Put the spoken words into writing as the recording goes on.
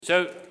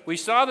So we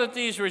saw that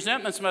these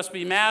resentments must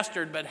be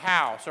mastered, but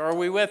how? So are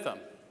we with them?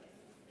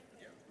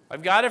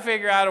 I've got to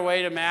figure out a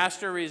way to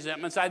master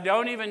resentments. I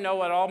don't even know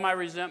what all my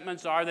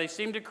resentments are. They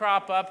seem to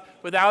crop up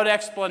without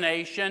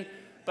explanation,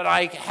 but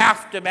I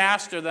have to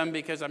master them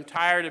because I'm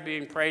tired of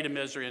being prey to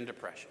misery and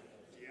depression.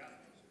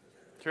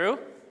 True?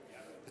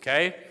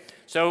 Okay.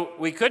 So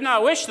we could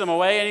not wish them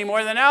away any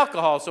more than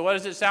alcohol. So what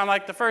does it sound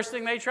like the first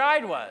thing they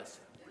tried was?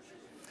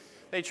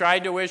 They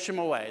tried to wish them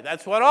away.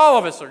 That's what all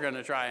of us are going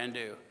to try and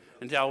do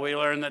until we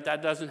learn that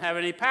that doesn't have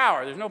any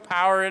power. There's no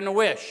power in a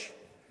wish,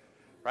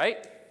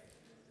 right?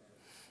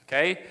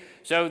 Okay,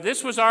 so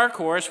this was our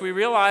course. We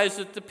realized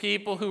that the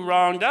people who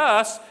wronged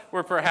us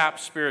were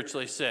perhaps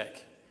spiritually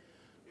sick.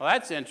 Well,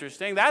 that's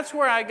interesting. That's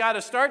where I got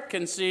to start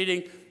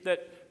conceding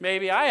that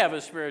maybe I have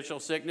a spiritual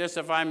sickness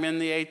if I'm in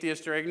the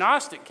atheist or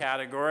agnostic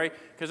category,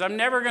 because I'm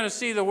never going to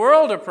see the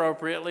world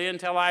appropriately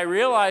until I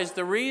realize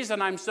the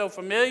reason I'm so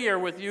familiar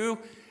with you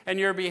and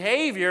your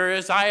behavior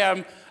is I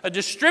am a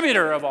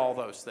distributor of all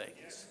those things.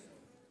 Does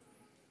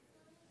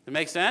it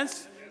make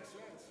sense?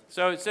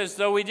 So it says,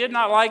 though we did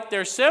not like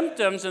their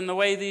symptoms and the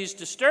way these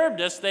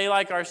disturbed us, they,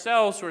 like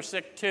ourselves, were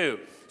sick too.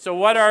 So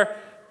what are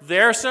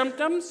their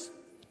symptoms?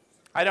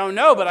 I don't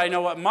know, but I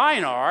know what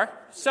mine are.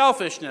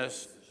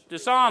 Selfishness,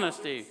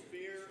 dishonesty.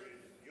 Fear,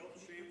 guilt,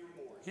 shame,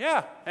 remorse.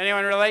 Yeah.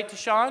 Anyone relate to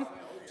Sean?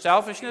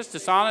 Selfishness,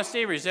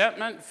 dishonesty,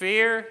 resentment,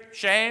 fear,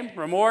 shame,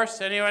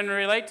 remorse. Anyone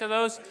relate to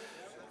those?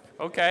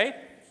 Okay.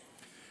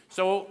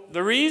 So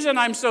the reason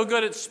I'm so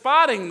good at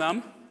spotting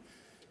them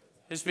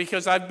is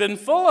because I've been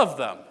full of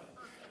them.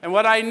 And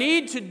what I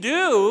need to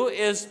do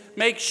is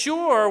make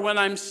sure when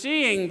I'm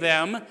seeing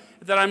them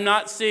that I'm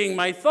not seeing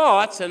my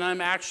thoughts and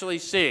I'm actually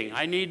seeing.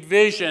 I need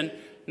vision,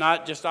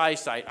 not just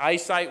eyesight.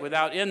 Eyesight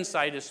without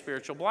insight is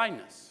spiritual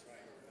blindness.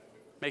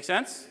 Make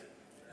sense?